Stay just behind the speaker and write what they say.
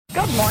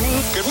Good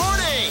morning. Good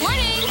morning.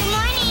 Morning. Good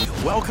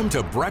morning. Welcome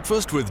to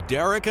Breakfast with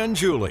Derek and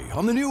Julie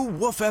on the new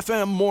Woof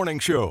FM Morning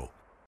Show.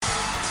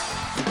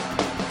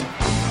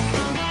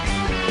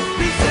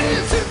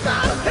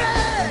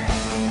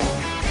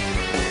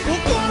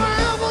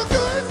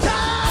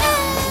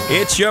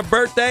 It's your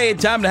birthday and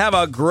time to have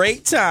a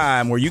great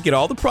time where you get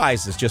all the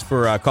prizes just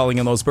for calling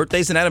in those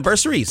birthdays and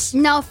anniversaries.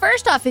 Now,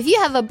 first off, if you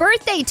have a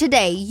birthday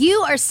today,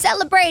 you are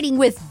celebrating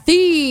with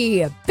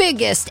the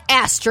biggest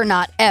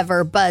astronaut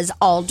ever, Buzz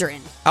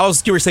Aldrin. I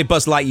was going to say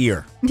Buzz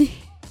Lightyear.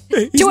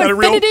 He's To not a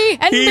real, infinity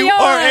and you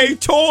beyond. are a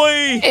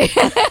toy.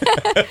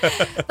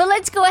 But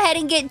let's go ahead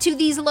and get to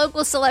these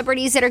local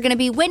celebrities that are going to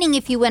be winning.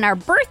 If you win our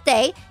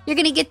birthday, you're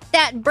going to get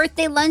that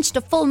birthday lunch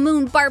to Full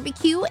Moon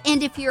Barbecue.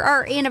 And if you're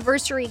our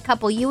anniversary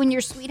couple, you and your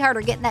sweetheart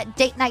are getting that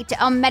date night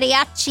to El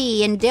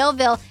Mariachi in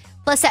Daleville,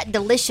 plus that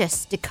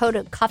delicious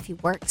Dakota Coffee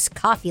Works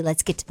coffee.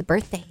 Let's get to the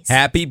birthdays.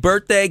 Happy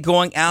birthday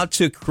going out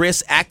to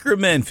Chris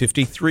Ackerman,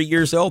 53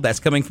 years old. That's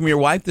coming from your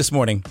wife this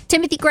morning.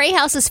 Timothy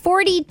Grayhouse is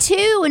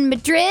 42 in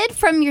Madrid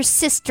from your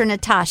sister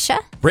Natasha.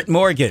 Britt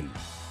Morgan,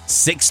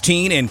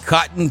 16 in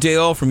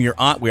Cottondale from your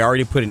aunt. We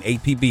already put an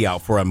APB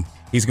out for him.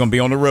 He's going to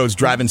be on the roads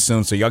driving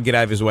soon, so y'all get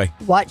out of his way.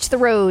 Watch the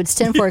roads.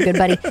 10-4, good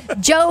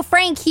buddy. Joe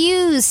Frank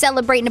Hughes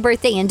celebrating a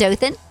birthday in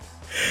Dothan.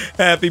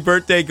 Happy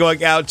birthday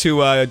going out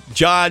to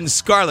John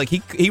Scarlick.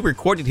 He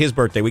recorded his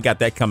birthday. We got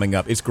that coming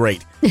up. It's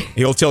great.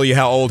 He'll tell you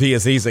how old he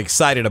is. He's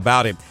excited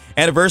about it.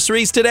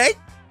 Anniversaries today?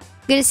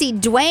 Going to see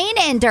Dwayne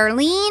and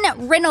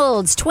Darlene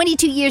Reynolds,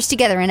 22 years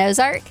together in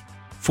Ozark.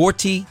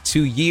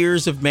 42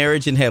 years of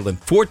marriage in Headland.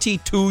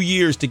 42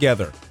 years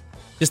together.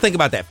 Just think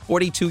about that.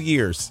 42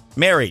 years.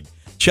 Married.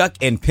 Chuck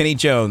and Penny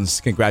Jones,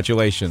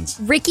 congratulations.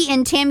 Ricky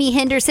and Tammy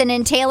Henderson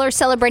and Taylor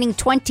celebrating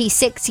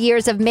 26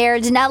 years of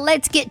marriage. Now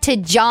let's get to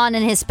John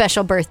and his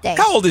special birthday.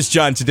 How old is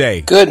John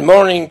today? Good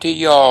morning to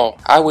y'all.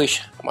 I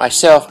wish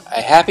myself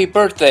a happy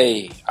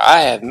birthday.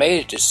 I have made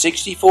it to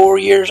 64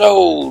 years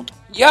old.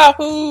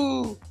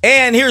 Yahoo!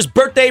 And here's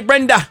birthday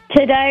Brenda.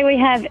 Today we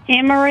have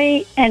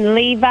Emery and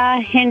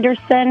Levi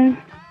Henderson,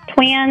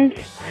 twins,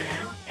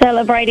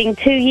 celebrating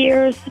 2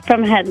 years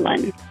from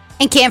Headland.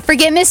 And can't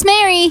forget Miss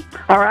Mary.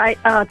 All right.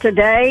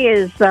 Today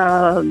is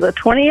the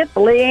 20th.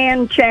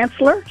 Leanne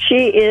Chancellor.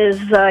 She is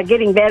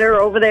getting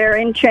better over there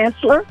in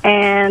Chancellor.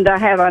 And I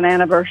have an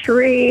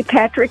anniversary,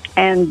 Patrick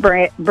and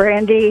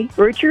Brandy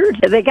Richard.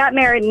 They got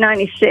married in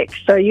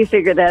 96, so you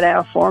figure that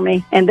out for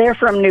me. And they're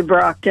from New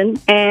Brockton.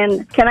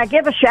 And can I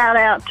give a shout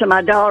out to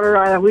my daughter?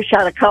 I wish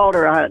I'd have called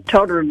her. I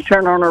told her to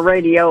turn on her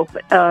radio.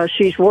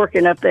 She's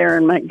working up there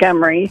in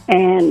Montgomery.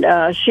 And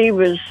she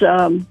was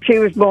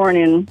born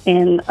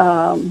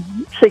in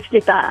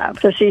 65.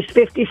 So she's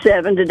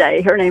 57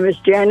 today. Her name is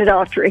Janet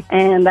Autry,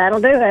 and that'll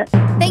do it.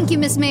 Thank you,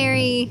 Miss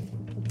Mary.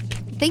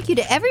 Thank you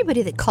to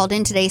everybody that called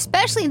in today,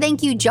 especially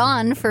thank you,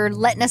 John, for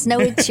letting us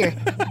know it's your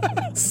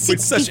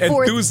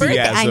 64th birthday.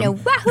 I know.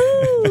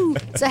 Wahoo!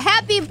 So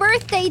happy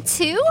birthday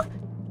to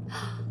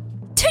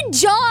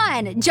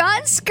John.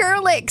 John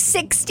Skurlick,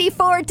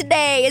 64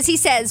 today, as he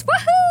says,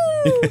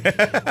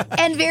 woohoo!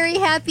 And very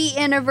happy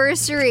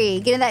anniversary.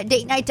 Getting that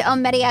date night to El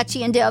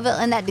Mariachi in Daleville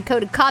and that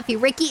Dakota Coffee.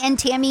 Ricky and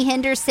Tammy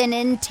Henderson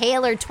and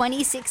Taylor,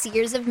 26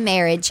 years of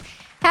marriage.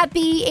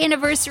 Happy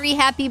anniversary,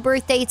 happy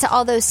birthday to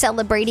all those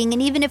celebrating.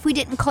 And even if we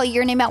didn't call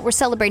your name out, we're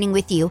celebrating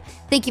with you.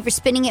 Thank you for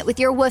spending it with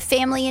your Woof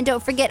family. And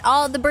don't forget,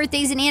 all the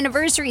birthdays and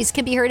anniversaries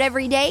can be heard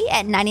every day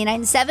at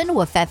 99.7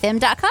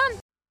 WoofFM.com.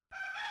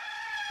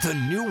 The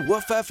new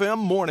Woof FM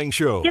Morning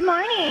Show. Good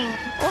morning.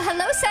 Well,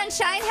 hello,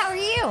 Sunshine. How are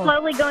you?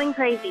 Slowly going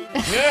crazy.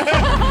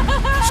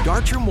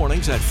 Start your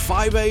mornings at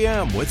 5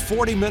 a.m. with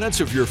 40 minutes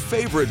of your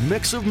favorite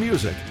mix of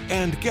music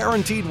and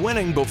guaranteed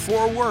winning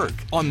before work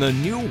on the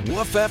new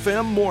Woof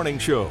FM Morning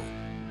Show.